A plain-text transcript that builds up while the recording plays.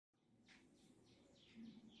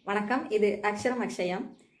வணக்கம், இது அக்ஷரம் அக்ஷயம்.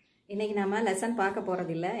 இன்றைக்கி நம்ம லெசன் பார்க்க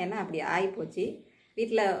போகிறதில்ல, ஏன்னா அப்படி ஆகிப்போச்சு.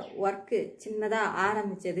 வீட்டில் ஒர்க்கு சின்னதாக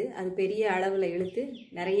ஆரம்பித்தது, அது பெரிய அளவில் இழுத்து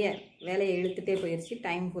நிறைய வேலையை இழுத்துட்டே போயிடுச்சு.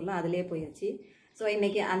 டைம் ஃபுல்லாக அதிலே போயிடுச்சு. ஸோ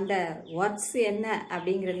இன்றைக்கி அந்த ஒர்க்ஸ் என்ன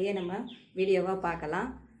அப்படிங்கிறதையே நம்ம வீடியோவாக பார்க்கலாம்.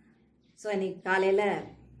 ஸோ இன்றைக்கி காலையில்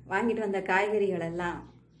வாங்கிட்டு வந்த காய்கறிகள் எல்லாம்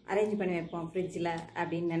அரேஞ்ச் பண்ணி வைப்போம் ஃப்ரிட்ஜில்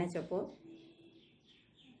அப்படின்னு நினச்சப்போ,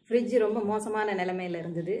 ஃப்ரிட்ஜ் ரொம்ப மோசமான நிலைமையில்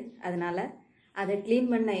இருந்தது. அதனால் அதை க்ளீன்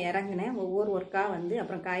பண்ண இறங்கினேன். ஒவ்வொரு ஒர்க்காக வந்து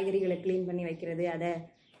அப்புறம் காய்கறிகளை க்ளீன் பண்ணி வைக்கிறது, அதை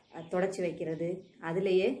தொடச்சி வைக்கிறது,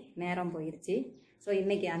 அதுலேயே நேரம் போயிடுச்சு. ஸோ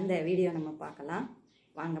இன்றைக்கி அந்த வீடியோ நம்ம பார்க்கலாம்,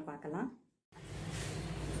 வாங்க பார்க்கலாம்.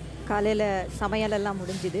 காலையில் சமையலெல்லாம்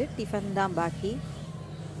முடிஞ்சுது, டிஃபன் தான் பாக்கி.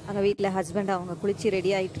 அங்கே வீட்டில் ஹஸ்பண்ட் அவங்க குளித்து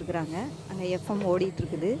ரெடி ஆகிட்டுருக்குறாங்க. அங்கே எஃப்எம்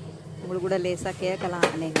ஓடிட்டுருக்குது, உங்களுக்கு கூட லேசாக கேட்கலாம்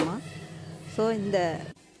அநேகமாக. ஸோ இந்த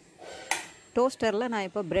டோஸ்டரில் நான்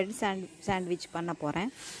இப்போ ப்ரெட் சாண்ட்விச் பண்ண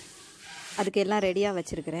போகிறேன். அதுக்கு எல்லாம் ரெடியாக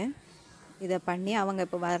வச்சுருக்கிறேன். இதை பண்ணி அவங்க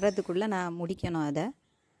இப்போ வர்றதுக்குள்ளே நான் முடிக்கணும். அதை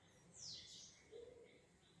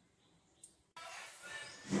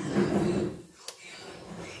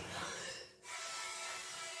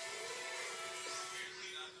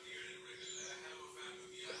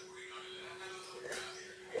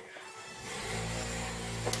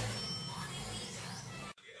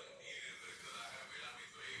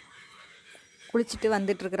குளிச்சுட்டு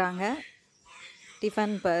வந்துட்டுருக்குறாங்க.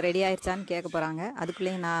 டிஃபன் இப்போ ரெடி ஆயிடுச்சான்னு கேட்க போகிறாங்க.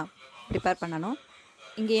 அதுக்குள்ளேயும் நான் ப்ரிப்பேர் பண்ணணும்.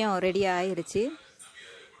 இங்கேயும் ரெடி ஆயிடுச்சு,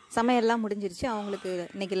 சமையல்லாம் முடிஞ்சிருச்சு. அவங்களுக்கு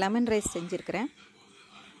இன்றைக்கி லெமன் ரைஸ் செஞ்சுருக்கிறேன்,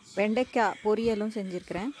 வெண்டைக்காய் பொரியலும்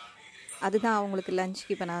செஞ்சுருக்கிறேன். அதுதான் அவங்களுக்கு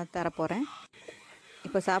லஞ்சுக்கு இப்போ நான் தரப்போகிறேன்.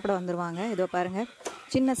 இப்போ சாப்பிட வந்துடுவாங்க. இதோ பாருங்கள்,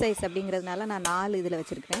 சின்ன சைஸ் அப்படிங்கிறதுனால நான் 4 இதில்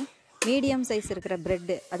வச்சுருக்கிறேன். மீடியம் சைஸ் இருக்கிற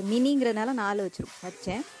ப்ரெட்டு, அது மினிங்கிறதுனால 4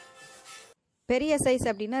 வச்சேன். பெரிய சைஸ்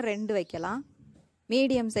அப்படின்னா 2 வைக்கலாம்,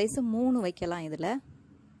 மீடியம் சைஸு 3 வைக்கலாம் இதில்.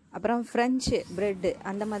 அப்புறம் ஃப்ரெஞ்சு ப்ரெட்டு,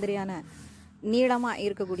 அந்த மாதிரியான நீளமாக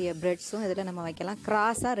இருக்கக்கூடிய ப்ரெட்ஸும் இதில் நம்ம வைக்கலாம்.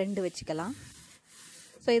 கிராஸாக 2 வச்சுக்கலாம்.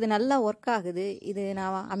 ஸோ இது நல்லா ஒர்க் ஆகுது. இது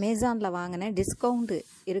நான் அமேசானில் வாங்கினேன், டிஸ்கவுண்ட்டு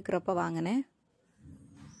இருக்கிறப்ப வாங்கினேன்.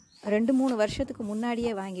 2-3 வருஷத்துக்கு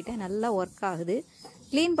முன்னாடியே வாங்கிட்டேன். நல்லா ஒர்க் ஆகுது.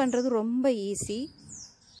 க்ளீன் பண்ணுறது ரொம்ப ஈஸி.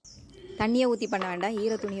 தண்ணியை ஊற்றி பண்ண வேண்டாம்,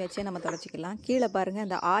 ஈர துணி வச்சே நம்ம துடைச்சிக்கலாம். கீழே பாருங்கள்,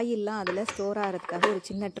 அந்த ஆயிலெலாம் அதில் ஸ்டோர் ஆகிறதுக்காக ஒரு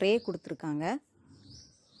சின்ன ட்ரே கொடுத்துருக்காங்க.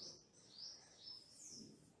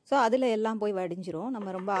 ஸோ அதில் எல்லாம் போய் வடிஞ்சிரும்.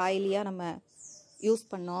 நம்ம ரொம்ப ஆயிலியாக நம்ம யூஸ்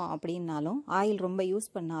பண்ணோம் அப்படின்னாலும், ஆயில் ரொம்ப யூஸ்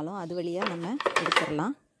பண்ணாலும் அது வழியாக நம்ம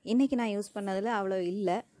எடுத்துடலாம். இன்றைக்கி நான் யூஸ் பண்ணதில் அவ்வளோ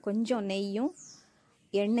இல்லை, கொஞ்சம் நெய்யும்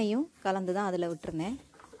எண்ணெயும் கலந்து தான் அதில் விட்டுருந்தேன்.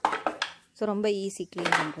 ஸோ ரொம்ப ஈஸி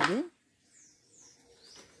க்ளீன் பண்ணுறது.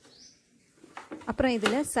 அப்புறம்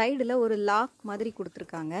இதில் சைடில் ஒரு லாக் மாதிரி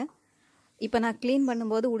கொடுத்துருக்காங்க. இப்போ நான் க்ளீன்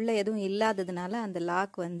பண்ணும்போது உள்ளே எதுவும் இல்லாததுனால அந்த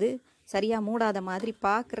லாக் வந்து சரியாக மூடாத மாதிரி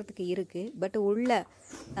பார்க்குறதுக்கு இருக்குது. பட் உள்ளே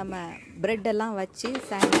நம்ம ப்ரெட்டெல்லாம் வச்சு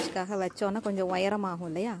சாண்ட்விச்காக வச்சோன்னா கொஞ்சம் உயரமாகும்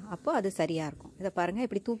இல்லையா, அப்போ அது சரியாக இருக்கும். இதை பாருங்கள்,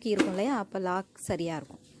 இப்படி தூக்கி இருக்கும் இல்லையா, அப்போ லாக் சரியாக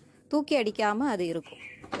இருக்கும். தூக்கி அடிக்காமல் அது இருக்கும்.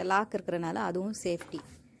 இந்த லாக் இருக்கிறனால அதுவும் சேஃப்டி.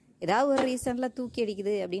 ஏதாவது ஒரு ரீசனில் தூக்கி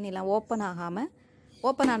அடிக்குது அப்படின்னு எல்லாம்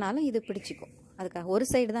ஓப்பன் ஆனாலும் இது பிடிச்சிக்கும். அதுக்காக ஒரு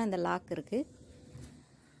சைடு தான் இந்த லாக் இருக்குது.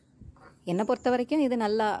 என்னை பொறுத்த வரைக்கும் இது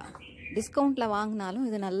நல்லா, டிஸ்கவுண்ட்டில் வாங்கினாலும்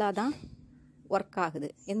இது நல்லா தான் ஒர்க் ஆகுது,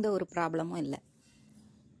 எந்த ஒரு ப்ராப்ளமும் இல்லை.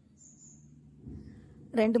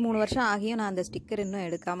 2-3 வருஷம் ஆகியும் நான் அந்த ஸ்டிக்கர் இன்னும்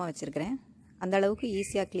எடுக்காமல் வச்சுருக்கிறேன். அந்த அளவுக்கு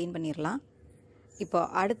ஈஸியாக க்ளீன் பண்ணிடலாம். இப்போ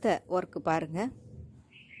அடுத்த ஒர்க்கு பாருங்கள்,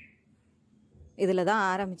 இதில் தான்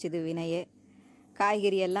ஆரம்பிச்சிது வினையே.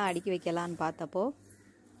 காய்கறி எல்லாம் அடுக்கி வைக்கலான்னு பார்த்தப்போ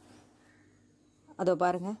அதோ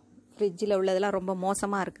பாருங்கள், ஃப்ரிட்ஜில் உள்ளதெல்லாம் ரொம்ப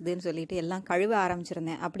மோசமாக இருக்குதுன்னு சொல்லிட்டு எல்லாம் கழுவ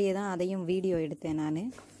ஆரம்பிச்சிருந்தேன். அப்படியே தான் அதையும் வீடியோ எடுத்தேன். நான்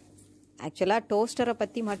ஆக்சுவலாக டோஸ்டரை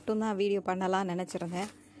பற்றி மட்டும்தான் வீடியோ பண்ணலான்னு நினச்சிருந்தேன்.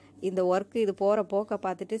 இந்த ஒர்க்கு இது போகிற போக்க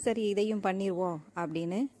பார்த்துட்டு சரி இதையும் பண்ணிடுவோம்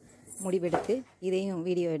அப்படின்னு முடிவெடுத்து இதையும்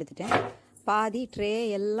வீடியோ எடுத்துட்டேன். பாதி ட்ரே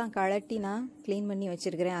எல்லாம் கழட்டி நான் க்ளீன் பண்ணி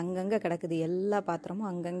வச்சுருக்கிறேன். அங்கங்கே கிடக்குது, எல்லா பாத்திரமும்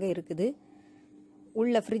அங்கங்கே இருக்குது.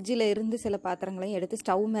 உள்ள ஃப்ரிட்ஜில் இருந்து சில பாத்திரங்களையும் எடுத்து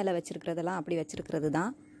ஸ்டவ் மேலே வச்சுருக்கிறதெல்லாம் அப்படி வச்சுருக்கிறது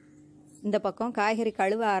தான். இந்த பக்கம் காய்கறி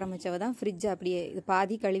கழுவ ஆரம்பித்தவ தான் ஃப்ரிட்ஜ் அப்படியே இது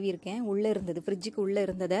பாதி கழுவியிருக்கேன். உள்ளே இருந்தது, ஃப்ரிட்ஜுக்கு உள்ளே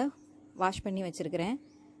இருந்ததை வாஷ் பண்ணி வச்சுருக்கிறேன்.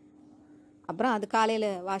 அப்புறம் அது காலையில்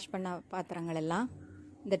வாஷ் பண்ண பாத்திரங்கள் எல்லாம்,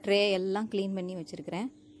 இந்த ட்ரே எல்லாம் க்ளீன் பண்ணி வச்சுருக்கிறேன்.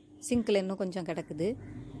 சிங்கில் இன்னும் கொஞ்சம் கிடக்குது.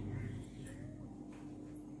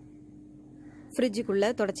 ஃப்ரிட்ஜுக்குள்ளே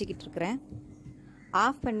தொடச்சிக்கிட்டு இருக்கிறேன்.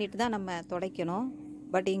 ஆஃப் பண்ணிட்டு தான் நம்ம துடைக்கணும்.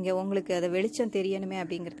 பட் இங்கே உங்களுக்கு அதை வெளிச்சம் தெரியணுமே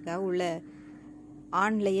அப்படிங்கிறதுக்காக உள்ள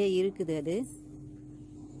ஆன்லேயே இருக்குது. அது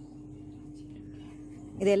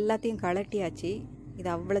இது எல்லாத்தையும் கழட்டியாச்சு. இது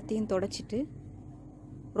அவ்வளோத்தையும் தொடச்சிட்டு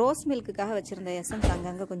ரோஸ் மில்க்குக்காக வச்சுருந்த எசன்ஸ்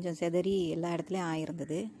அங்கங்கே கொஞ்சம் செதறி எல்லா இடத்துலையும்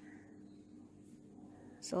ஆயிருந்தது.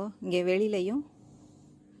 ஸோ இங்கே வெளியிலையும்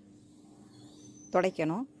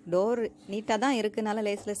துடைக்கணும். டோர் நீட்டாக தான் இருக்குனால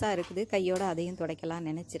லேஸ்லெஸ்ஸாக இருக்குது, கையோடு அதையும்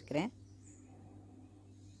துடைக்கலாம்னு நினச்சிருக்கிறேன்.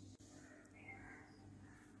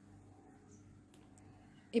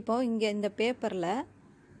 இப்போது இங்கே இந்த பேப்பரில்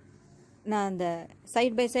நான் அந்த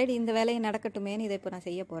சைட் பை சைடு இந்த வேலையை நடக்கட்டுமேன்னு இதை இப்போ நான்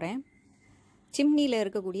செய்ய போகிறேன். சிம்னியில்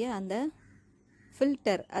இருக்கக்கூடிய அந்த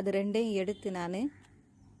ஃபில்டர் அது ரெண்டையும் எடுத்து நான்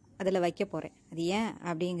அதில் வைக்க போகிறேன். அது ஏன்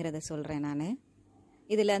அப்படிங்கிறத சொல்கிறேன். நான்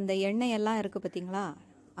இதில் அந்த எண்ணெயெல்லாம் இருக்குது பார்த்திங்களா,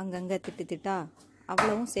 அங்கங்கே திட்டா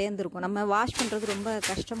அவ்வளவும் சேர்ந்துருக்கும். நம்ம வாஷ் பண்ணுறது ரொம்ப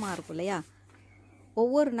கஷ்டமாக இருக்கும் இல்லையா.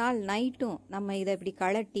 ஒவ்வொரு நாள் நைட்டும் நம்ம இதை இப்படி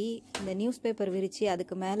கழட்டி இந்த நியூஸ் பேப்பர் விரித்து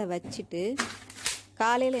அதுக்கு மேலே வச்சுட்டு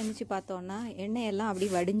காலையில் எழுந்திரிச்சு பார்த்தோன்னா எண்ணெயெல்லாம் அப்படி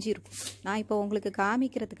வடிஞ்சிருக்கும். நான் இப்போ உங்களுக்கு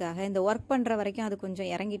காமிக்கிறதுக்காக இந்த ஒர்க் பண்ணுற வரைக்கும் அது கொஞ்சம்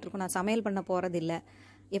இறங்கிட்டு இருக்கும். நான் சமையல் பண்ண போகிறதில்ல,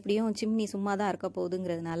 எப்படியும் சிம்னி சும்மா தான் இருக்க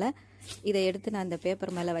போகுதுங்கிறதுனால இதை எடுத்து நான் இந்த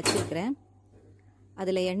பேப்பர் மேலே வச்சுருக்கிறேன்.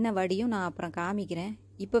 அதில் எண்ணெய் வடியும் நான் அப்புறம் காமிக்கிறேன்.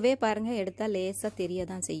 இப்போவே பாருங்கள், எடுத்தால் லேசாக தெரிய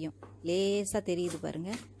தான் செய்யும். லேசாக தெரியுது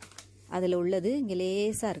பாருங்கள், அதில் உள்ளது இங்கே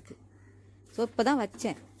லேசாக இருக்குது. ஸோ இப்போ தான்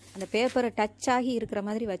வச்சேன். அந்த பேப்பரை டச் ஆகி இருக்கிற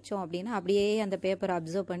மாதிரி வச்சோம் அப்படின்னா அப்படியே அந்த பேப்பரை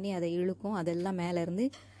அப்சர்வ் பண்ணி அதை இழுக்கும், அதெல்லாம் மேலேருந்து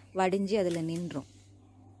வடிஞ்சு அதில் நின்றும்.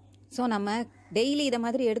 ஸோ நம்ம டெய்லி இதை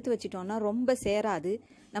மாதிரி எடுத்து வச்சிட்டோம்னா ரொம்ப சேராது.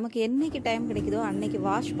 நமக்கு என்றைக்கு டைம் கிடைக்குதோ அன்னைக்கு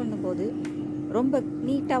வாஷ் பண்ணும்போது ரொம்ப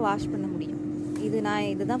நீட்டாக வாஷ் பண்ண முடியும். நான்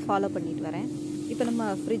இதுதான் ஃபாலோ பண்ணிட்டு வரேன். இப்போ நம்ம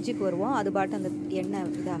ஃப்ரிட்ஜுக்கு வருவோம். அது பாட்டு அந்த எண்ணெய்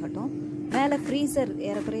இதாகட்டும். மேலே ஃப்ரீசர்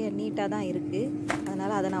ஏறக்குறைய நீட்டாக தான் இருக்குது,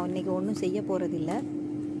 அதனால் அதை நான் இன்றைக்கி ஒன்றும் செய்ய போகிறதில்ல.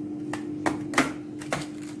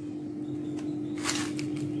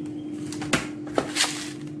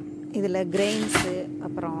 இதில் கிரெயின்ஸு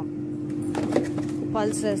அப்புறம்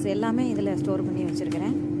பல்சஸ் எல்லாமே இதில் ஸ்டோர் பண்ணி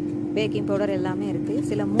வச்சுருக்கிறேன். பேக்கிங் பவுடர் எல்லாமே இருக்குது.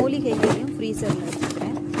 சில மூலிகைகளையும் ஃப்ரீசரில்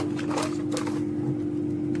வச்சுருக்கிறேன்.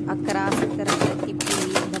 அக்கரா, சக்கரை,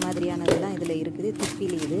 திப்பிலி இந்த மாதிரியானதெல்லாம் இதில் இருக்குது.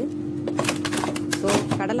 திப்பிலி இது. ஸோ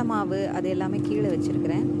கடலை மாவு அது எல்லாமே கீழே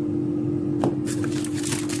வச்சுருக்கிறேன்.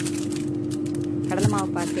 கடலை மாவு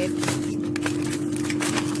பாக்கெட்,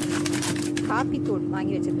 காப்பி தூள்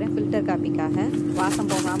வாங்கி வச்சுருக்கிறேன் ஃபில்டர் காப்பிக்காக, வாசம்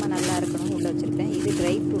போகாமல் நல்லா இருக்கணும் உள்ளே வச்சுருக்கேன். இது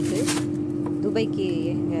ட்ரை ஃப்ரூட்டு, துபாய்க்கு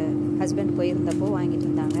எங்கள் ஹஸ்பண்ட் போயிருந்தப்போ வாங்கிட்டு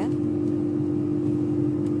இருந்தாங்க.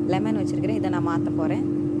 லெமன் வச்சுருக்கிறேன், இதை நான் மாற்ற போகிறேன்.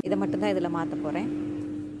 இதை மட்டும்தான் இதில் மாற்ற போகிறேன்,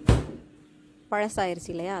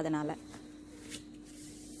 பழசாயிருச்சு இல்லையா அதனால்.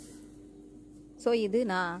 ஸோ இது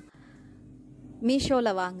நான்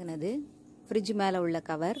மீஷோவில் வாங்கினது. ஃப்ரிட்ஜ் மேலே உள்ள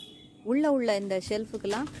கவர், உள்ள இந்த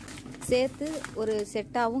ஷெல்ஃபுக்கெல்லாம் சேர்த்து ஒரு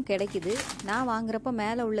செட்டாகவும் கிடைக்குது. நான் வாங்குறப்ப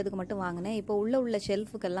மேலே உள்ளதுக்கு மட்டும் வாங்கினேன். இப்போ உள்ள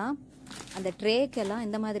ஷெல்ஃபுக்கெல்லாம் அந்த ட்ரேக்கெல்லாம்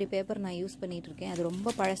இந்த மாதிரி பேப்பர் நான் யூஸ் பண்ணிகிட்ருக்கேன். அது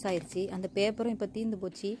ரொம்ப பழசாயிருச்சு, அந்த பேப்பரும் இப்போ தீர்ந்து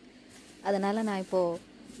போச்சு. அதனால் நான் இப்போது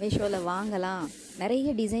மீஷோவில் வாங்கலாம். நிறைய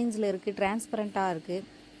டிசைன்ஸில் இருக்குது, டிரான்ஸ்பரண்ட்டாக இருக்குது.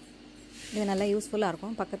 இது நல்லா யூஸ்ஃபுல்லாக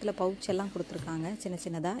இருக்கும். பக்கத்தில் பவுச் எல்லாம் கொடுத்துருக்காங்க,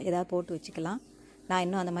 சின்னதாக ஏதாவது போட்டு வச்சுக்கலாம். நான்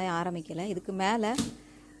இன்னும் அந்த மாதிரி ஆரம்பிக்கலை. இதுக்கு மேலே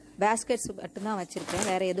பேஸ்கெட்ஸ் மட்டும்தான் வச்சுருக்கேன்,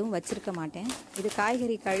 வேறு எதுவும் வச்சுருக்க மாட்டேன். இது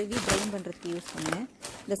காய்கறி கழுவி ட்ரைன் பண்ணுறதுக்கு யூஸ் பண்ணுவேன்.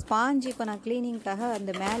 இந்த ஸ்பாஞ்சு இப்போ நான் க்ளீனிங்காக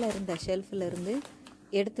அந்த மேலே இருந்த ஷெல்ஃபில் இருந்து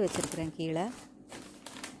எடுத்து வச்சுருக்கிறேன் கீழே.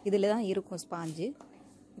 இதில் தான் இருக்கும் ஸ்பாஞ்சு.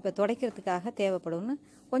 இப்போ துடைக்கிறதுக்காக தேவைப்படும்னு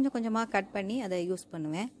கொஞ்சம் கொஞ்சமாக கட் பண்ணி அதை யூஸ்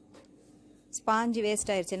பண்ணுவேன். ஸ்பாஞ்சு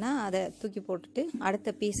வேஸ்ட் ஆயிடுச்சுன்னா அதை தூக்கி போட்டுட்டு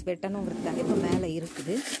அடுத்த பீஸ் வெட்டணுங்கிறதுக்காக இப்போ மேலே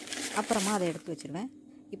இருக்குது. அப்புறமா அதை எடுத்து வச்சுருவேன்.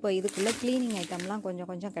 இப்போ இதுக்குள்ளே க்ளீனிங் ஐட்டம்லாம்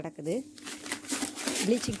கொஞ்சம் கிடக்குது.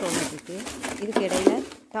 ப்ளீச்சிங் பவுடர் இருக்குது. இதுக்கு இடையில்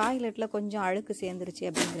டாய்லெட்டில் கொஞ்சம் அழுக்கு சேர்ந்துருச்சு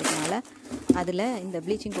அப்படிங்கிறதுனால அதில் இந்த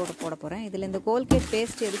ப்ளீச்சிங் பவுடர் போட போகிறேன். இதில் இந்த கோல்கேட்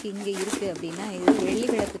பேஸ்ட் எதுக்கு இங்கே இருக்குது அப்படின்னா, இது வெள்ளி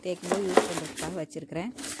விளக்கு தேய்க்கும்போது யூஸ் பண்ணுறதுக்காக வச்சுருக்கிறேன்.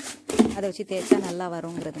 அதை வச்சு தேய்ச்சா நல்லா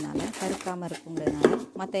வருங்கிறதுனால, கருக்காமல் இருக்குங்கிறதுனால.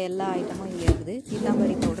 மற்ற எல்லா ஐட்டமும் இங்கே இருக்குது.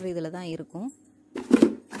 பீத்தாம்பரி பவுடர் இதில் தான் இருக்கும்.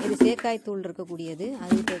 இது சேக்காய் தூள் இருக்கக்கூடியது,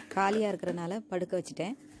 அது இப்போ காலியாக இருக்கிறதுனால படுக்க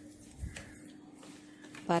வச்சுட்டேன்.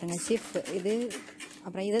 பாருங்கள் ஷிஃப்ட் இது.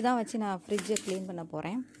 அப்புறம் இதை தான் வச்சு நான் ஃப்ரிட்ஜை க்ளீன் பண்ண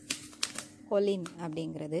போகிறேன். கொலின்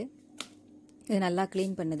அப்படிங்கிறது இது நல்லா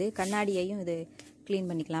க்ளீன் பண்ணுது. கண்ணாடியையும் இது க்ளீன்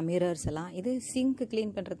பண்ணிக்கலாம், மிரர்ஸ் எல்லாம். இது சிங்க்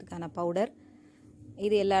க்ளீன் பண்ணுறதுக்கான பவுடர்.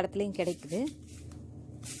 இது எல்லா இடத்துலையும் கிடைக்குது.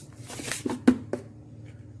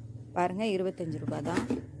 பாருங்கள், 25 ரூபா தான்,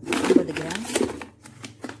 50 கிராம்.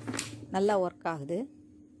 நல்லா ஒர்க் ஆகுது.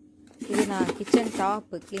 இது நான் கிச்சன்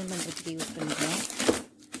டாப் க்ளீன் பண்ணுறதுக்கு யூஸ் பண்ணிக்கிறேன்.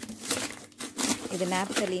 இது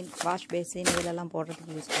நாப்தலின், வாஷ் பேசின் இதிலெல்லாம்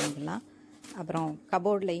போடுறதுக்கு யூஸ் பண்ணிக்கலாம். அப்புறம்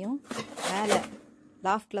கபோர்ட்லேயும் மேலே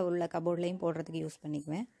லாஃப்டில் உள்ள கபோர்ட்லேயும் போடுறதுக்கு யூஸ்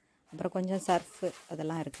பண்ணிக்குவேன். அப்புறம் கொஞ்சம் சர்ஃபு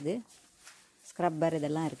அதெல்லாம் இருக்குது, ஸ்க்ரப்பர்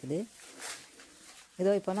இதெல்லாம் இருக்குது.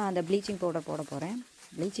 இதோ இப்போ நான் அந்த ப்ளீச்சிங் பவுடர் போட போகிறேன்.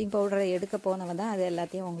 ப்ளீச்சிங் பவுடரை எடுக்க போனவன் தான் அது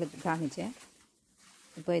எல்லாத்தையும் உங்களுக்கு காமிச்சேன்.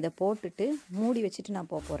 இப்போ இதை போட்டுட்டு மூடி வச்சுட்டு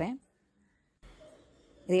நான் போக போகிறேன்.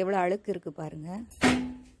 இது எவ்வளோ அழுக்கு இருக்குது பாருங்கள்.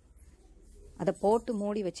 அதை போட்டு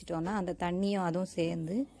மூடி வச்சிட்டோன்னா அந்த தண்ணியும் அதுவும்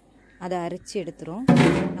சேர்ந்து அதை அரிச்சு எடுத்துரும்.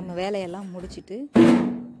 நம்ம வேலையெல்லாம் முடிச்சுட்டு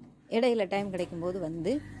இடையில டைம் கிடைக்கும்போது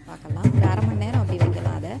வந்து பார்க்கலாம். ஒரு அரை மணி நேரம் அப்படி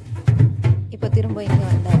வைக்கலாம் அதை. இப்போ திரும்ப இங்கே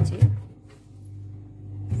வந்தாச்சு.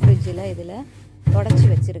 ஃப்ரிட்ஜில் இதில் தொடச்சி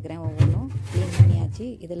வச்சுருக்கிறேன், ஒவ்வொன்றும் க்ளீன் பண்ணியாச்சு.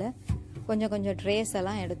 இதில் கொஞ்சம் கொஞ்சம் ட்ரேஸ்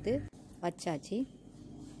எல்லாம் எடுத்து வச்சாச்சு.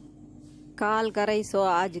 கால் கரை சோ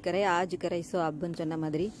ஆஜ் கரை சோ அப்புன்னு சொன்ன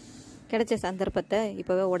மாதிரி கிடைச்ச சந்தர்ப்பத்தை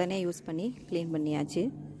இப்போவே உடனே யூஸ் பண்ணி க்ளீன் பண்ணியாச்சு.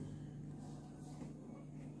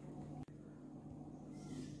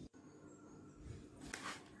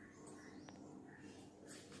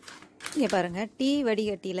 இங்கே பாருங்கள், டீ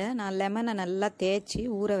வடிகட்டியில் நான் லெமனை நல்லா தேய்ச்சி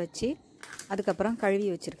ஊற வச்சு அதுக்கப்புறம் கழுவி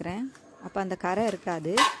வச்சுருக்கிறேன். அப்போ அந்த கரை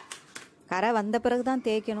இருக்காது. கரை வந்த பிறகு தான்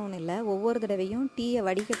தேய்க்கணும்னு இல்லை. ஒவ்வொரு தடவையும் டீயை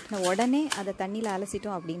வடிகட்டின உடனே அதை தண்ணியில்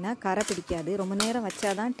அலசிட்டோம் அப்படின்னா கரை பிடிக்காது. ரொம்ப நேரம்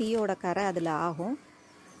வச்சா தான் டீயோட கரை அதில் ஆகும்.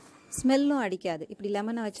 ஸ்மெல்லும் அடிக்காது. இப்படி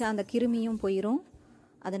லெமனை வச்சா அந்த கிருமியும் போயிடும்.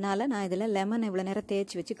 அதனால் நான் இதில் லெமன் இவ்வளோ நேரம்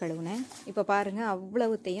தேய்ச்சி வச்சு கழுவுனேன். இப்போ பாருங்கள்,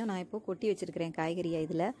 அவ்வளவுத்தையும் நான் இப்போது கொட்டி வச்சுருக்கிறேன். காய்கறியை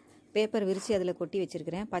இதில் பேப்பர் விரித்து அதில் கொட்டி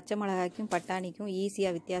வச்சுருக்கிறேன். பச்சை மிளகாய்க்கும் பட்டாணிக்கும்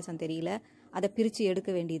ஈஸியாக வித்தியாசம் தெரியல. அதை பிரித்து எடுக்க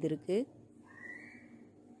வேண்டியது இருக்குது.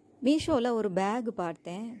 மீஷோவில் ஒரு பேக்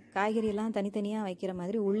பார்த்தேன், காய்கறியெல்லாம் தனித்தனியாக வைக்கிற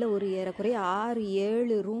மாதிரி. உள்ளே ஒரு ஏறக்குறைய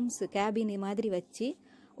 6-7 ரூம்ஸ் கேபின் மாதிரி வச்சு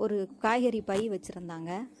ஒரு காய்கறி பை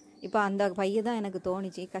வச்சுருந்தாங்க. இப்போ அந்த பையை தான் எனக்கு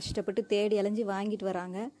தோணிச்சு. கஷ்டப்பட்டு தேடி அலைஞ்சி வாங்கிட்டு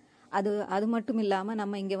வராங்க. அது மட்டும் இல்லாமல்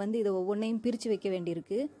நம்ம இங்கே வந்து இதை ஒவ்வொன்றையும் பிரித்து வைக்க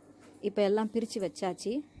வேண்டியிருக்கு. இப்போ எல்லாம் பிரித்து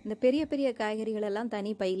வச்சாச்சு. இந்த பெரிய பெரிய காய்கறிகளெல்லாம்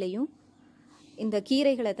தனி பையிலையும், இந்த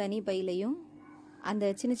கீரைகளை தனி பையிலையும், அந்த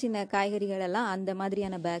சின்ன சின்ன காய்கறிகளெல்லாம் அந்த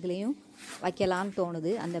மாதிரியான பேக்லேயும் வைக்கலான்னு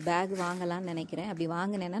தோணுது. அந்த பேக் வாங்கலான்னு நினைக்கிறேன். அப்படி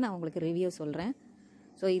வாங்கினேன்னா நான் உங்களுக்கு ரிவ்யூ சொல்கிறேன்.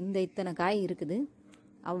 ஸோ இத்தனை காய் இருக்குது.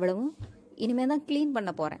 அவ்வளவும் இனிமேல் தான் க்ளீன்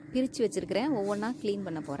பண்ண போகிறேன். பிரித்து வச்சுருக்கிறேன், ஒவ்வொன்றா க்ளீன்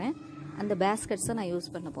பண்ண போகிறேன். அந்த பேஸ்கெட்ஸை நான்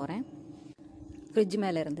யூஸ் பண்ண போகிறேன். ஃப்ரிட்ஜ்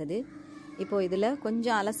மேலே இருந்தது. இப்போது இதில்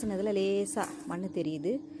கொஞ்சம் அலசினதில் லேசாக மண்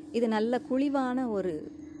தெரியுது. இது நல்ல குழிவான ஒரு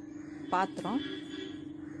பாத்திரம்.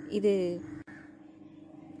 இது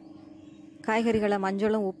காய்கறிகளை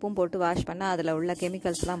மஞ்சளும் உப்பும் போட்டு வாஷ் பண்ணால் அதில் உள்ள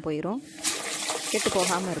கெமிக்கல்ஸ்லாம் போயிடும். கெட்டு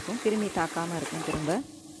போகாமல் இருக்கும், கிருமி தாக்காமல் இருக்கும். திரும்ப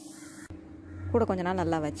கூட கொஞ்ச நாள்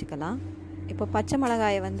நல்லா வச்சுக்கலாம். இப்போ பச்சை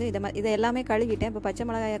மிளகாயை வந்து இதை எல்லாமே கழுவிட்டேன். இப்போ பச்சை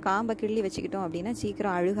மிளகாயை காம்பை கிள்ளி வச்சுக்கிட்டோம் அப்படின்னா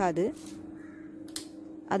சீக்கிரம் அழுகாது.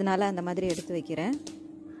 அதனால் அந்த மாதிரி எடுத்து வைக்கிறேன்.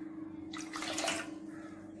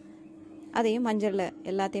 அதையும்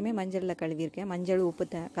எல்லாத்தையுமே மஞ்சளில் கழுவியிருக்கேன், மஞ்சள் உப்பு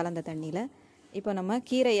கலந்த தண்ணியில். இப்போ நம்ம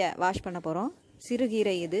கீரையை வாஷ் பண்ண போகிறோம்.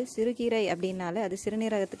 சிறுகீரை இது. சிறுகீரை அப்படின்னாலே அது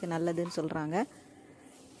சிறுநீரகத்துக்கு நல்லதுன்னு சொல்கிறாங்க.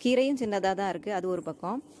 கீரையும் சின்னதாக தான் இருக்குது, அது ஒரு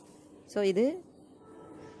பக்கம். ஸோ இது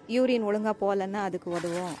யூரின் ஒழுங்காக போகலன்னா அதுக்கு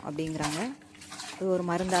உதவும் அப்படிங்கிறாங்க. அது ஒரு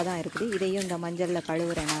மருந்தாக தான் இருக்குது. இதையும் இந்த மஞ்சளில்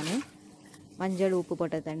கழுவுறேன் நான். மஞ்சள் உப்பு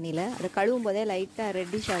போட்ட தண்ணியில் அதை கழுவும் போதே லைட்டாக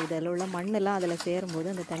ரெட்டிஷ் ஆகுது. அதில் உள்ள மண்ணெல்லாம் அதில்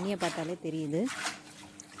சேரும்போது அந்த தண்ணியை பார்த்தாலே தெரியுது.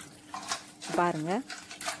 பாருங்கள்,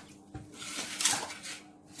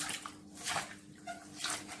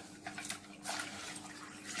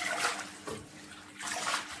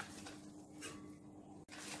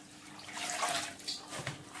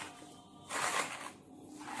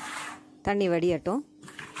 தண்ணி வடியட்டும்.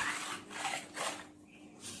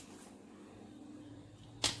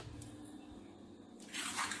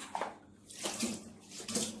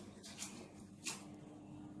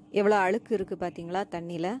 எவ்வளோ அழுக்கு இருக்குது பார்த்தீங்களா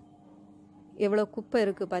தண்ணியில், எவ்வளோ குப்பை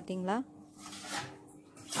இருக்குது பார்த்தீங்களா.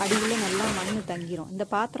 அடியில் நல்லா மண் தங்கிரும். இந்த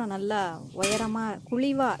பாத்திரம் நல்லா உயரமாக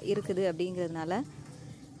குழிவாக இருக்குது அப்படிங்கிறதுனால,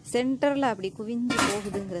 சென்டரில் அப்படி குவிஞ்சு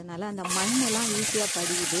போகுதுங்கிறதுனால அந்த மண்ணெல்லாம் ஈஸியாக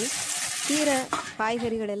படியுது. கீரை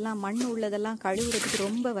காய்கறிகள் எல்லாம் மண் உள்ளதெல்லாம் கழுவுறதுக்கு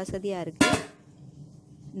ரொம்ப வசதியாக இருக்குது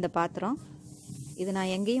இந்த பாத்திரம். இது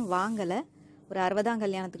நான் எங்கேயும் வாங்கலை, ஒரு 60ஆம்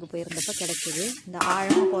கல்யாணத்துக்கு போயிருந்தப்போ கிடைச்சிது. இந்த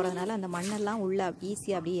ஆழமாக போகிறதுனால அந்த மண்ணெல்லாம் உள்ளே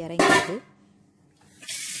ஈஸியாக அப்படியே இறங்கிடுது.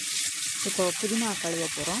 இப்போது புதினா கழுவ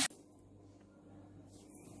போகிறோம்.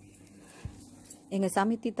 எங்கள்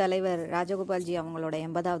சமிதி தலைவர் ராஜகோபால்ஜி அவங்களோட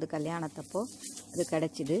 80வது கல்யாணத்தப்போ அது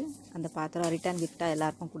கிடச்சிது. அந்த பாத்திரம் ரிட்டர்ன் கிஃப்டாக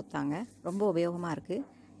எல்லாருக்கும் கொடுத்தாங்க. ரொம்ப உபயோகமாக இருக்குது.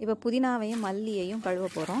 இப்போ புதினாவையும் மல்லியையும் கழுவ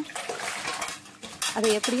போகிறோம். அதை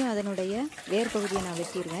எப்படியும் அதனுடைய வேர் பகுதியை நான்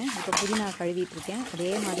வெட்டிடுவேன். இப்போ புதினா கழுவிட்டுருக்கேன்.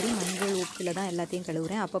 அதே மாதிரி மஞ்சள் உப்பில் தான் எல்லாத்தையும்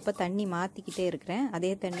கழுவுறேன். அப்பப்போ தண்ணி மாற்றிக்கிட்டே இருக்கிறேன்.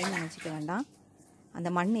 அதே தண்ணின்னு நினச்சிக்க வேண்டாம். அந்த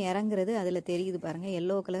மண் இறங்குறது அதில் தெரியுது பாருங்கள்.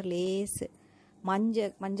 எல்லோ கலர் லேஸ்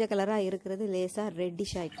மஞ்சள் கலராக இருக்கிறது லேஸாக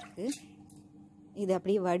ரெட்டிஷ் ஆகிட்டுருக்கு. இது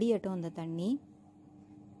அப்படியே வடியட்டும் அந்த தண்ணி.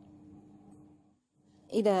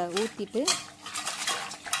 இதை ஊற்றிட்டு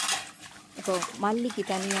இப்போது மல்லிக்கு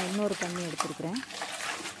தனியாக இன்னொரு தண்ணி எடுத்துருக்குறேன்.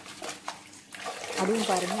 அதுவும்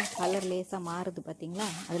பாருங்கள் கலர் லேசாக மாறுது பார்த்தீங்களா.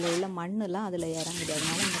 அதில் உள்ள மண்ணெலாம் அதில் இறங்குது,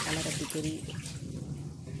 அதனால இந்த கலர் அப்படி தெரியுது.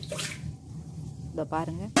 இதோ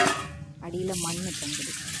பாருங்கள் அடியில் மண்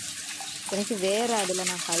தங்குது. எனக்கு வேறு அதில்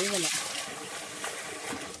நான் கழுவலை.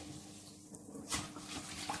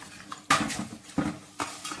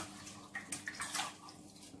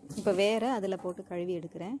 இப்போ வேறு அதில் போட்டு கழுவி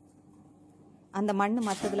எடுக்கிறேன். அந்த மண்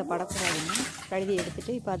மற்றதில் படக்கூடாதுன்னு கழுவி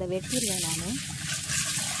எடுத்துகிட்டு இப்போ அதை வெட்டிடுவேன் நான்.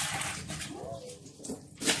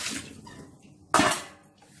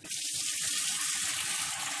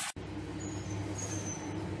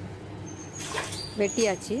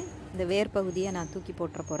 வெட்டியாச்சு. இந்த வேர் பகுதியை நான் தூக்கி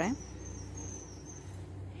போட்டுற போகிறேன்.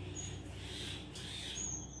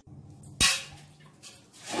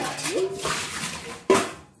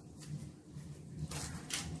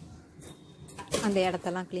 அந்த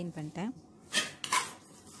இடத்தெல்லாம் க்ளீன் பண்ணிட்டேன்.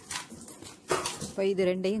 இப்போ இது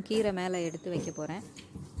ரெண்டையும் கீரை மேலே எடுத்து வைக்க போகிறேன்.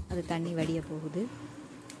 அது தண்ணி வடிய போகுது.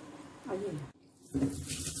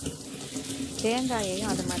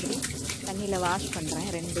 தேங்காயையும் அது மாதிரி தண்ணியில் வாஷ் பண்ணுறேன்.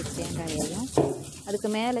 2 தேங்காயையும் அதுக்கு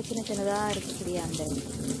மேலே சின்ன சின்னதாக இருக்கக்கூடிய அந்த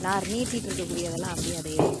நார் நீட்டிகிட்டு இருக்கக்கூடியதெல்லாம் அப்படியே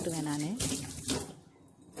அதை எடுத்துருவேன் நான்.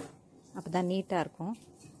 அப்போ தான் நீட்டாக இருக்கும்.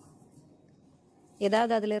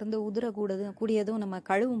 ஏதாவது அதிலேருந்து கூடியதும் நம்ம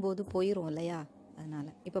கழுவும் போது போயிடும் இல்லையா, அதனால்.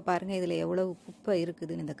 இப்போ பாருங்கள் இதில் எவ்வளோ குப்பை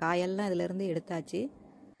இருக்குதுன்னு. இந்த காயெல்லாம் இதிலேருந்து எடுத்தாச்சு.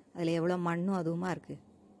 அதில் எவ்வளோ மண்ணும் அதுவுமா இருக்குது.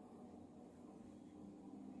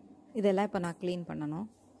 இதெல்லாம் இப்போ நான் க்ளீன் பண்ணணும்.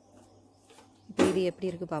 இப்போ இது எப்படி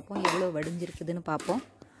இருக்குது பார்ப்போம், எவ்வளோ வடிஞ்சிருக்குதுன்னு பார்ப்போம்.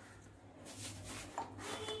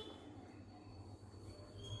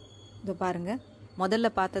 இதோ பாருங்கள், முதல்ல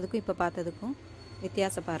பார்த்ததுக்கும் இப்போ பார்த்ததுக்கும்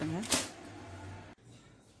வித்தியாசம் பாருங்கள்.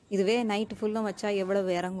 இதுவே நைட்டு ஃபுல்லும் வச்சா எவ்வளோ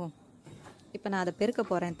இறங்கும். இப்போ நான் அதை பெருக்க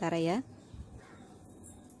போகிறேன் தரையை.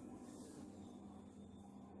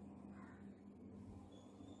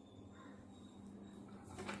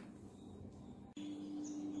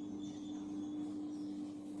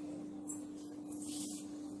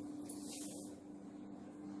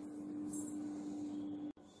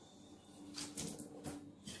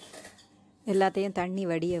 எல்லாத்தையும் தண்ணி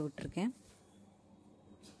வடிய விட்டுருக்கேன்.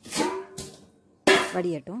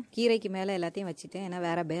 வடியட்டும். கீரைக்கு மேலே எல்லாத்தையும் வச்சுட்டேன். ஏன்னா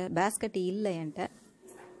வேறு பேஸ்கெட் இல்லை என்கிட்ட.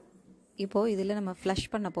 இப்போது இதில் நம்ம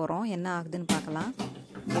ஃப்ளஷ் பண்ண போகிறோம். என்ன ஆகுதுன்னு பார்க்கலாம்.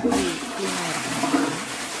 எப்படி க்ளீனாக இருக்கும்.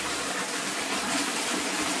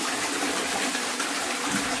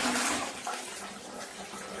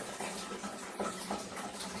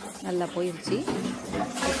 நல்லா போயிடுச்சு.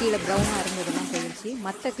 கீழே ப்ரௌனாக இருந்ததெல்லாம் போயிடுச்சு.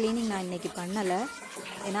 மற்ற க்ளீனிங் நான் இன்றைக்கி பண்ணலை.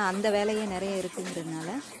 ஏன்னா அந்த வேலையே நிறைய இருக்குங்கிறதுனால.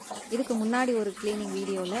 இதுக்கு முன்னாடி ஒரு க்ளீனிங்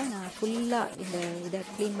வீடியோவில் நான் ஃபுல்லாக இந்த இதை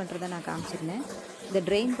க்ளீன் பண்ணுறதை நான் காமிச்சிருந்தேன். இதை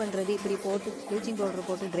ட்ரெயின் பண்ணுறது, இப்படி போட்டு ப்ளீச்சிங் பவுடர்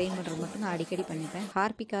போட்டு ட்ரெயின் பண்ணுறது மட்டும் நான் அடிக்கடி பண்ணிப்பேன்.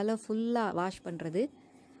 ஹார்பிக்கால் ஃபுல்லாக வாஷ் பண்ணுறது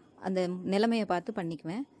அந்த நிலைமையை பார்த்து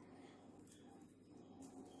பண்ணிக்குவேன்.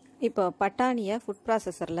 இப்போ பட்டாணியை ஃபுட்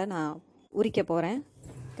ப்ராசஸரில் நான் உரிக்க போகிறேன்.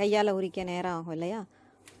 கையால் உரிக்க நேரம் ஆகும் இல்லையா.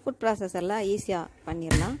 ஃபுட் ப்ராசஸரில் ஈஸியாக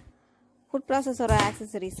பண்ணிடலாம். ஃபுட் ப்ராசஸரோட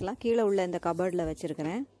ஆக்சசரிஸ்லாம் கீழே உள்ள இந்த கபர்டில்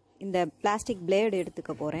வச்சுருக்கிறேன். இந்த பிளாஸ்டிக் பிளேடு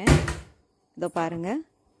எடுத்துக்க போகிறேன். இதோ பாருங்கள்,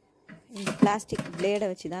 இந்த பிளாஸ்டிக் பிளேடை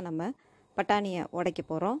வச்சு தான் நம்ம பட்டாணியை உடைக்க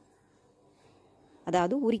போகிறோம்,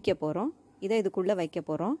 அதாவது உரிக்க போகிறோம். இதை இதுக்குள்ளே வைக்க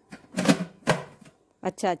போகிறோம்.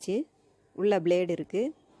 வச்சாச்சு. உள்ள பிளேடு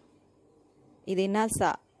இருக்குது. இது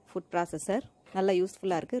இன்னால்சா ஃபுட் ப்ராசஸர், நல்லா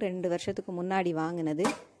யூஸ்ஃபுல்லாக இருக்குது. 2 வருஷத்துக்கு முன்னாடி வாங்கினது.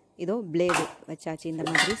 இதோ பிளேடு வச்சாச்சு. இந்த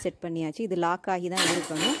மாதிரி செட் பண்ணியாச்சு. இது லாக் ஆகி தான்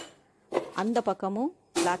இருக்கணும். அந்த பக்கமும்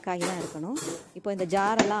லாக் ஆகி தான் இருக்கணும். இப்போ இந்த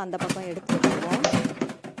ஜாரெல்லாம் அந்த பக்கம் எடுத்து வச்சுருவோம்.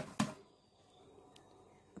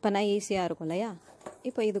 இப்போ நான் ஈஸியாக இருக்கும் இல்லையா.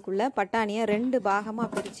 இப்போ இதுக்குள்ளே பட்டாணியை 2 பாகமாக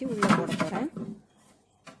பிரித்து உள்ளே போட போகிறேன்.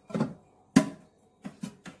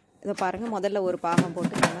 இதை பாருங்கள், முதல்ல ஒரு பாகம்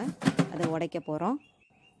போட்டு நம்ம அதை உடைக்க போகிறோம்.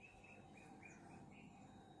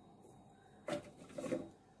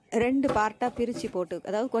 2 பார்ட்டாக பிரித்து போட்டு,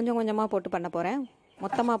 அதாவது கொஞ்சம் கொஞ்சமாக போட்டு பண்ண போகிறேன்.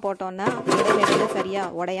 மொத்தமாக போட்டோன்னா இடையில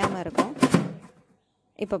சரியாக உடையாமல் இருக்கும்.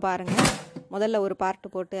 இப்போ பாருங்கள், முதல்ல ஒரு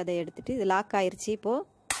பார்ட்டு போட்டு அதை எடுத்துகிட்டு இது லாக் ஆயிடுச்சு. இப்போது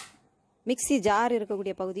மிக்ஸி ஜார்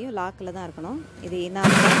இருக்கக்கூடிய பகுதியும் லாக்கில் தான் இருக்கணும். இது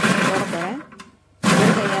நான் போட போகிறேன்.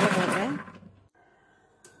 ஒரு கையால் போடுறேன்.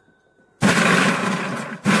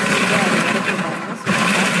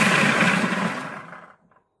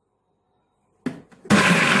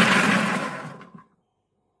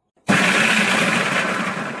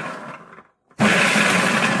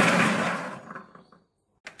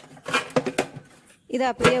 இதை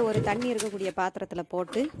அப்படியே ஒரு தண்ணி இருக்கக்கூடிய பாத்திரத்தில்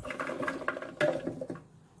போட்டு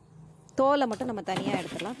தோலை மட்டும் நம்ம தனியாக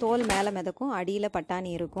எடுத்துடலாம். தோல் மேலே மிதக்கும், அடியில்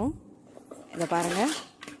பட்டாணி இருக்கும். இதை பாருங்கள்,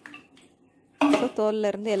 இப்போ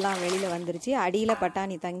தோல்லேருந்து எல்லாம் வெளியில் வந்துருச்சு. அடியில்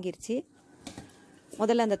பட்டாணி தங்கிருச்சு.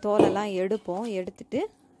 முதல்ல அந்த தோலெல்லாம் எடுப்போம். எடுத்துட்டு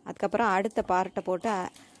அதுக்கப்புறம் அடுத்த பார்ட்டை போட்டு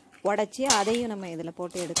உடச்சி அதையும் நம்ம இதில்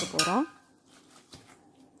போட்டு எடுக்க போகிறோம்.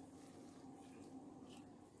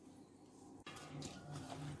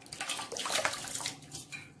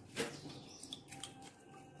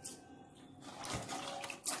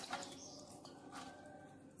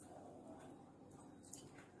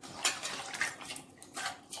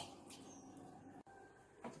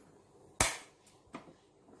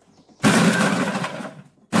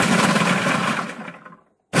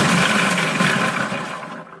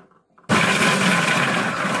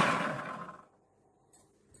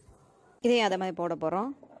 இதையும் அதை மாதிரி போட போகிறோம்.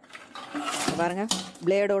 பாருங்கள்,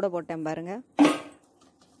 பிளேடோடு போட்டேன் பாருங்கள்,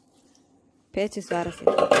 பேச்சு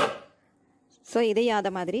சுவாரஸ்யம். ஸோ இதையும்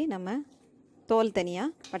அதை மாதிரி நம்ம தோல்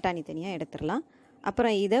தனியாக பட்டாணி தனியாக எடுத்துடலாம்.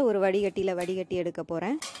 அப்புறம் இதை ஒரு வடிகட்டியில் வடிகட்டி எடுக்க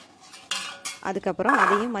போகிறேன். அதுக்கப்புறம்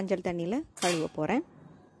அதையும் மஞ்சள் தண்ணியில் கழுவ போகிறேன்.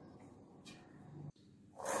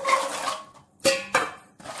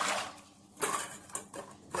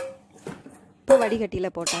 இப்போ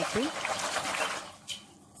வடிகட்டியில் போட்டாச்சு,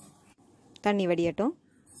 தண்ணி வடியட்டும்.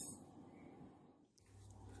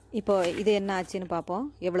 இப்போ இது என்ன ஆச்சுன்னு பார்ப்போம்,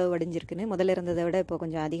 எவ்வளோ வடிஞ்சிருக்குன்னு. முதல்ல இருந்ததை விட இப்போ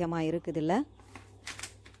கொஞ்சம் அதிகமாக இருக்குதுல்ல.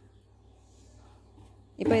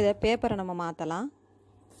 இப்போ இதை பேப்பரை நம்ம மாற்றலாம்.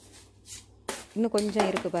 இன்னும் கொஞ்சம்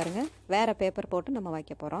இருக்குது பாருங்கள், வேறு பேப்பர் போட்டு நம்ம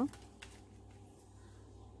வைக்க போகிறோம்.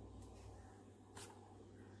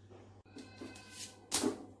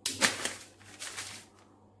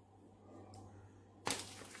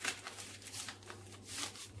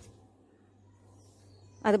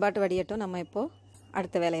 அது பாட்டு வடியட்டும், நம்ம இப்போது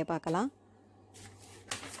அடுத்த வேலையை பார்க்கலாம்.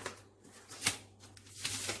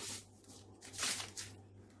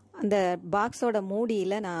 அந்த பாக்ஸோட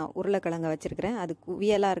மூடியில் நான் உருளைக்கிழங்க வச்சுருக்கிறேன். அது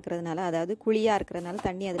குவியலாக இருக்கிறதுனால, அதாவது குழியாக இருக்கிறதுனால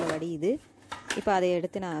தண்ணி அதில் வடியுது. இப்போ அதை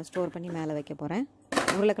எடுத்து நான் ஸ்டோர் பண்ணி மேலே வைக்க போகிறேன்.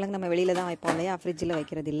 உருளைக்கிழங்கு நம்ம வெளியில் தான் வைப்போம் இல்லையா, ஃப்ரிட்ஜில்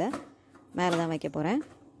வைக்கிறது இல்லை, மேலே தான் வைக்க போகிறேன்.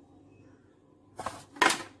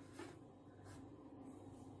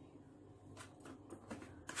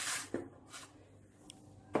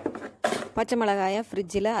 பச்சை மிளகாயை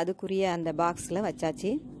ஃப்ரிட்ஜில் அதுக்குரிய அந்த பாக்ஸில்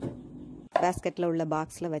வச்சாச்சு. பேஸ்கெட்டில் உள்ள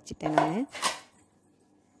பாக்ஸில் வச்சுட்டேன் நான்.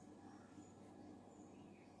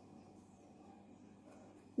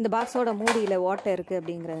 இந்த பாக்ஸோட மூடியில் ஓட்டை இருக்குது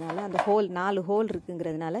அப்படிங்கிறதுனால, அந்த ஹோல் 4 ஹோல்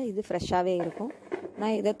இருக்குங்கிறதுனால இது ஃப்ரெஷ்ஷாகவே இருக்கும்.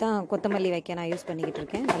 நான் இதைத்தான் கொத்தமல்லி வைக்க நான் யூஸ் பண்ணிக்கிட்டு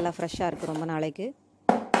இருக்கேன். நல்லா ஃப்ரெஷ்ஷாக இருக்குது ரொம்ப நாளைக்கு.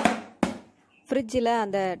 ஃப்ரிட்ஜில்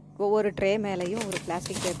அந்த ஒவ்வொரு ட்ரே மேலேயும் ஒரு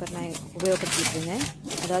பிளாஸ்டிக் பேப்பர் நான் உபயோகப்படுத்திகிட்டு இருந்தேன்.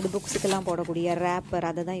 அதாவது புக்ஸுக்கெல்லாம் போடக்கூடிய ரேப்பர்,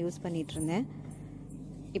 அதை தான் யூஸ் பண்ணிகிட்டு இருந்தேன்.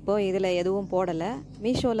 இப்போது இதில் எதுவும் போடலை.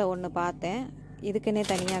 மீஷோவில் ஒன்று பார்த்தேன், இதுக்குன்னே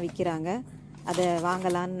தனியாக விற்கிறாங்க, அதை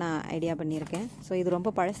வாங்கலான்னு நான் ஐடியா பண்ணியிருக்கேன். ஸோ இது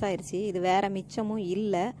ரொம்ப பழசாயிருச்சு, இது வேறு மிச்சமும்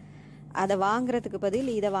இல்லை. அதை வாங்குறதுக்கு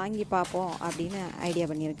பதில் இதை வாங்கி பார்ப்போம் அப்படின்னு ஐடியா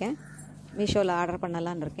பண்ணியிருக்கேன். மீஷோவில் ஆர்டர்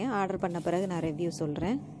பண்ணலான்னு இருக்கேன். ஆர்டர் பண்ண பிறகு நான் ரிவ்யூ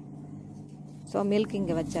சொல்கிறேன். ஸோ மில்க்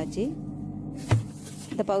இங்கே வச்சாச்சு.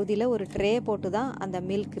 இந்த பகுதியில் ஒரு ட்ரே போட்டு தான் அந்த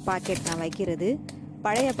மில்க் பாக்கெட் நான் வைக்கிறது.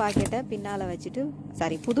 பழைய பாக்கெட்டை பின்னால் வச்சுட்டு,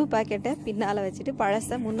 புது பாக்கெட்டை பின்னால் வச்சுட்டு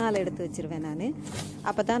பழசை முன்னால் எடுத்து வச்சுருவேன் நான்.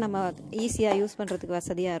 அப்போ தான் நம்ம ஈஸியாக யூஸ் பண்ணுறதுக்கு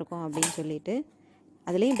வசதியாக இருக்கும் அப்படின்னு சொல்லிட்டு.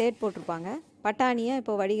 அதுலேயும் டேட் போட்டிருப்பாங்க. பட்டாணியை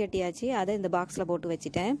இப்போ வடிகட்டியாச்சு, அதை இந்த பாக்ஸில் போட்டு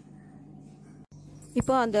வச்சுட்டேன்.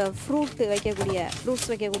 இப்போ அந்த ஃப்ரூட்ஸ்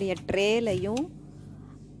வைக்கக்கூடிய ட்ரேலையும்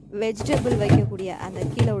வெஜிடபிள் வைக்கக்கூடிய அந்த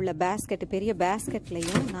கீழே உள்ள பேஸ்கெட்டு, பெரிய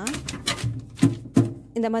பேஸ்கெட்லையும் நான்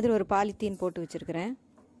இந்த மாதிரி ஒரு பாலித்தீன் போட்டு வச்சுருக்கிறேன்.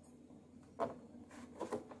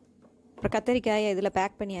 அப்புறம் கத்தரிக்காயை இதில்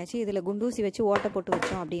பேக் பண்ணியாச்சு. இதில் குண்டூசி வச்சு ஓட்டை போட்டு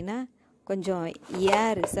வச்சோம் அப்படின்னா கொஞ்சம்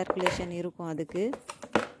ஏர் சர்க்குலேஷன் இருக்கும் அதுக்கு.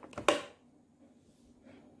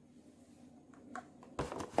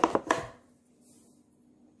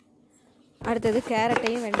 அடுத்தது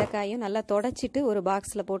கேரட்டையும் வெண்டைக்காயும் நல்லா தொடச்சிட்டு ஒரு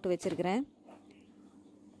பாக்ஸில் போட்டு வச்சுருக்கிறேன்.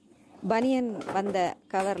 பனியன் வந்த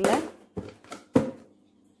கவரில்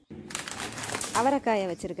அவரைக்காயை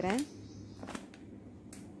வச்சுருக்கிறேன்.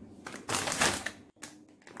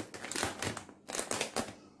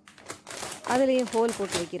 அதுலேயும் ஹோல்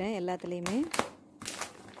போட்டு வைக்கிறேன் எல்லாத்துலேயுமே.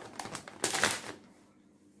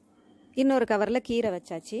 இன்னொரு கவரில் கீரை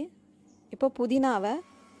வச்சாச்சு. இப்போ புதினாவை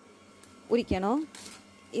உரிக்கணும்.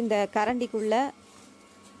 இந்த கரண்டிக்குள்ளே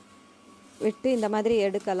விட்டு இந்த மாதிரி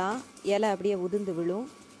எடுக்கலாம், இலை அப்படியே உதிர்ந்து விழும்.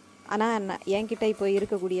 ஆனால் என்கிட்ட இப்போ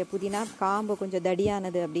இருக்கக்கூடிய புதினா காம்பு கொஞ்சம்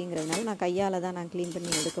தடியானது அப்படிங்கிறதுனால நான் கையால் தான் நான் க்ளீன்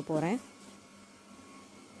பண்ணி எடுக்க போகிறேன்.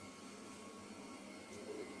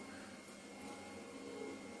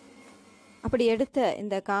 அப்படி எடுத்த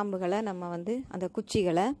இந்த காம்புகளை நம்ம அந்த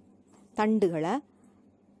குச்சிகளை, தண்டுகளை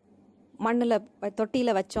மண்ணில்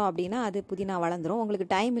தொட்டியில் வச்சோம் அப்படின்னா அது புதினா வளர்ந்துடும். உங்களுக்கு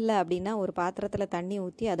டைம் இல்லை அப்படின்னா ஒரு பாத்திரத்தில் தண்ணி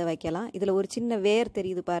ஊற்றி அதை வைக்கலாம். இதில் ஒரு சின்ன வேர்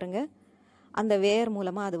தெரியுது பாருங்கள், அந்த வேர்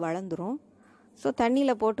மூலமாக அது வளர்ந்துடும். ஸோ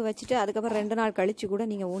தண்ணியில் போட்டு வச்சுட்டு அதுக்கப்புறம் 2 நாள் கழித்து கூட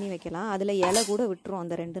நீங்கள் ஊனி வைக்கலாம். அதில் இலை கூட விட்டுரும்.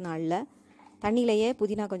 அந்த 2 நாளில் தண்ணியிலையே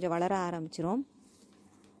புதினா கொஞ்சம் வளர ஆரம்பிச்சிரும்.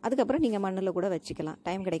 அதுக்கப்புறம் நீங்கள் மண்ணில் கூட வச்சுக்கலாம்,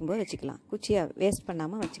 டைம் கிடைக்கும்போது வச்சுக்கலாம், குச்சியை வேஸ்ட்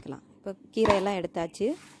பண்ணாமல் வச்சுக்கலாம். இப்போ கீரையெல்லாம் எடுத்தாச்சு.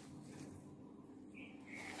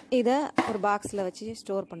 இதை ஒரு பாக்ஸில் வச்சு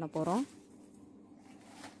ஸ்டோர் பண்ண போகிறோம்.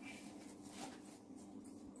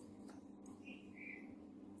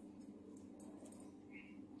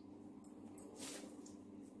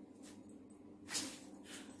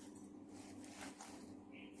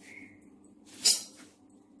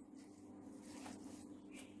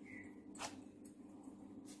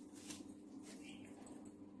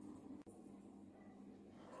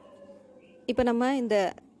 இப்போ நம்ம இந்த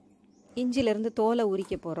இஞ்சிலேருந்து தோலை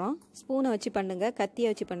உரிக்க போகிறோம். ஸ்பூனை வச்சு பண்ணுங்க, கத்தியை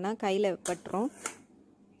வச்சு பண்ணால் கையில் பட்டுரும்.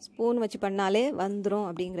 ஸ்பூன் வச்சு பண்ணாலே வந்துடும்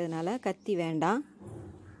அப்படிங்கிறதுனால கத்தி வேண்டாம்.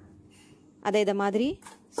 அதை இதை மாதிரி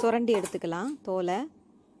சுரண்டி எடுத்துக்கலாம். தோலை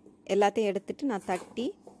எல்லாத்தையும் எடுத்துட்டு நான் தட்டி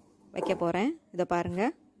வைக்க போகிறேன். இதை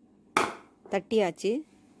பாருங்கள், தட்டியாச்சு.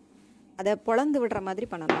 அதை பொளந்து விடுற மாதிரி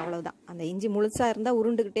பண்ணணும், அவ்வளோதான். அந்த இஞ்சி முழுசாக இருந்தால்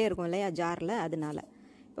உருண்டுக்கிட்டே இருக்கும் இல்லையா ஜாரில், அதனால.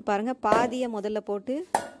 இப்போ பாருங்கள், பாதியை முதல்ல போட்டு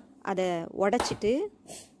அதை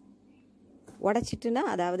உடச்சிட்டுனா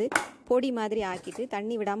அதாவது பொடி மாதிரி ஆக்கிட்டு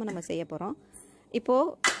தண்ணி விடாமல் நம்ம செய்ய போகிறோம்.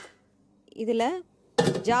 இப்போது இதில்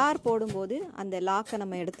ஜார் போடும்போது அந்த லாக்கை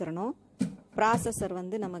நம்ம எடுத்துடணும். ப்ராசஸர்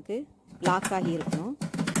வந்து நமக்கு லாக் ஆகி இருக்கணும்.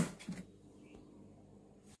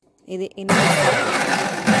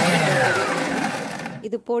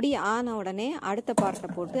 இது பொடி ஆன உடனே அடுத்த பார்ட்டை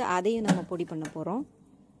போட்டு அதையும் நம்ம பொடி பண்ண போகிறோம்.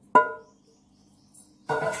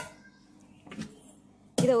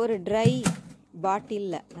 இதை ஒரு ட்ரை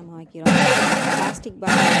பாட்டிலில் நம்ம வைக்கிறோம். பிளாஸ்டிக்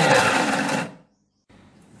பாட்டில்,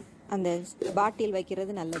 அந்த பாட்டில்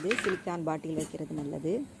வைக்கிறது நல்லது. சிலிக்கான் பாட்டில் வைக்கிறது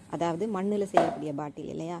நல்லது. அதாவது மண்ணில் செய்யக்கூடிய பாட்டில்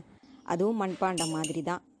இல்லையா, அதுவும் மண்பாண்டம் மாதிரி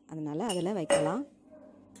தான். அதனால் அதில் வைக்கலாம்,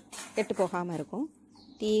 கெட்டு போகாமல் இருக்கும்.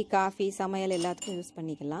 டீ, காஃபி, சமையல் எல்லாத்துக்கும் யூஸ்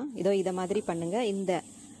பண்ணிக்கலாம். இதோ இதை மாதிரி பண்ணுங்கள். இந்த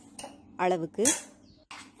அளவுக்கு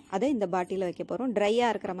அதை இந்த பாட்டிலில் வைக்க போகிறோம்.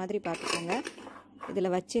 ட்ரையாக இருக்கிற மாதிரி பார்த்துக்கோங்க.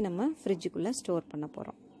 இதில் வச்சு நம்ம ஃப்ரிட்ஜுக்குள்ளே ஸ்டோர் பண்ண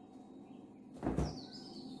போகிறோம்.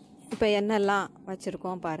 இப்போ என்னெல்லாம்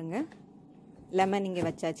வச்சுருக்கோம் பாருங்கள். லெமன் இங்கே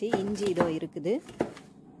வச்சாச்சு, இஞ்சி இதோ இருக்குது.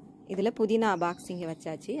 இதில் புதினா பாக்ஸ் இங்கே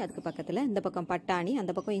வச்சாச்சு. அதுக்கு பக்கத்தில் இந்த பக்கம் பட்டாணி,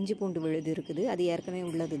 அந்த பக்கம் இஞ்சி பூண்டு விழுது இருக்குது. அது ஏற்கனவே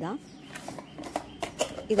உள்ளது தான்.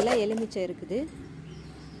 இதில் எலுமிச்சை இருக்குது.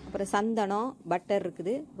 அப்புறம் சந்தனம், பட்டர்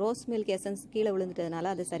இருக்குது. ரோஸ் மில்க் எசன்ஸ் கீழே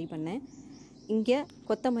விழுந்துட்டதுனால அதை சரி பண்ணேன். இங்கே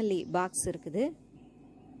கொத்தமல்லி பாக்ஸ் இருக்குது.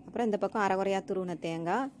 அப்புறம் இந்த பக்கம் அரைகுறையாக துருவின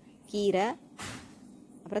தேங்காய், கீரை,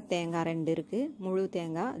 அப்புறம் தேங்காய் 2 இருக்குது, முழு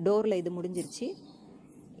தேங்காய். டோரில் இது முடிஞ்சிருச்சு.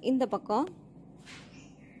 இந்த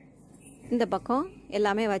பக்கம்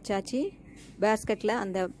எல்லாமே வச்சாச்சு. பேஸ்கெட்டில்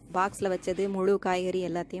அந்த பாக்ஸில் வச்சது முழு காய்கறி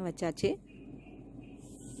எல்லாத்தையும் வச்சாச்சு.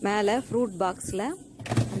 மேலே ஃப்ரூட் பாக்ஸில்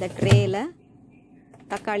அந்த ட்ரேயில்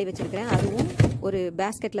தக்காளி வச்சுருக்கிறேன். அதுவும் ஒரு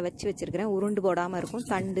பேஸ்கெட்டில் வச்சுருக்கிறேன், உருண்டு போடாமல் இருக்கும்.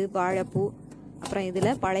 தண்டு, வாழைப்பூ, அப்புறம்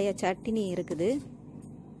இதில் பழைய சட்னி இருக்குது.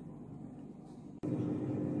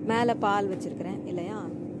 மேலே பால் வச்சுருக்கிறேன் இல்லையா.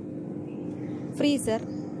 ஃப்ரீசர்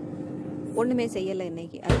ஒன்றுமே செய்யலை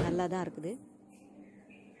இன்னைக்கு, அது நல்லா தான் இருக்குது.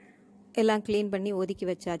 எல்லாம் க்ளீன் பண்ணி ஒதுக்கி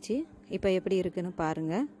வச்சாச்சு. இப்போ எப்படி இருக்குன்னு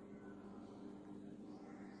பாருங்கள்.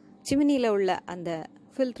 சிம்னியில் உள்ள அந்த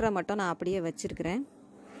ஃபில்டரை மட்டும் நான் அப்படியே வச்சுருக்கிறேன்.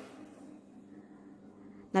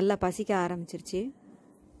 நல்லா பசிக்க ஆரம்பிச்சிருச்சு.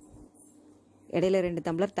 இடையில 2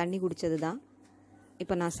 டம்ளர் தண்ணி குடித்தது தான்.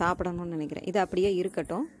 இப்போ நான் சாப்பிடணும்னு நினைக்கிறேன். இது அப்படியே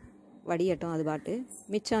இருக்கட்டும், வடியட்டும். அது பாட்டு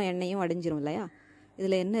மிச்சம் எண்ணெயும் வடிஞ்சிரும் இல்லையா.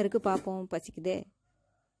 இதில் என்ன இருக்குது பார்ப்போம். பசிக்குதே.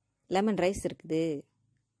 லெமன் ரைஸ் இருக்குது.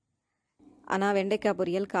 ஆனால் வெண்டைக்காய்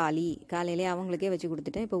பொரியல் காலையிலே அவங்களுக்கே வச்சு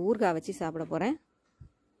கொடுத்துட்டேன். இப்போ ஊறுகாய் வச்சு சாப்பிட போகிறேன்.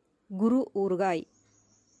 குரு ஊறுகாய்.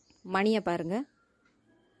 மணியை பாருங்கள்,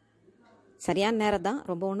 சரியான நேரம் தான்.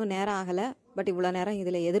 ரொம்ப ஒன்றும் நேரம் ஆகலை. பட் இவ்வளோ நேரம்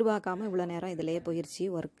இதில் எதிர்பார்க்காம இவ்வளோ நேரம் இதிலேயே போயிடுச்சு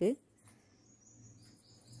ஒர்க்கு.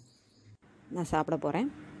 நான் சாப்பிட போகிறேன்.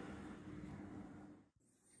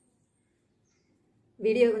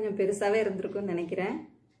 வீடியோ கொஞ்சம் பெருசாகவே இருந்திருக்குன்னு நினைக்கிறேன்.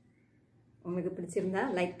 உங்களுக்கு பிடிச்சிருந்தா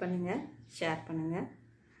லைக் பண்ணுங்கள், ஷேர் பண்ணுங்கள்.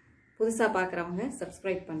 புதுசாக பார்க்குறவங்க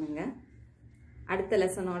சப்ஸ்கிரைப் பண்ணுங்கள். அடுத்த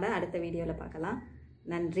லெசனோட அடுத்த வீடியோவில் பார்க்கலாம்.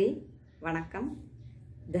 நன்றி, வணக்கம்,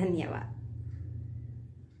 தன்யவாத்.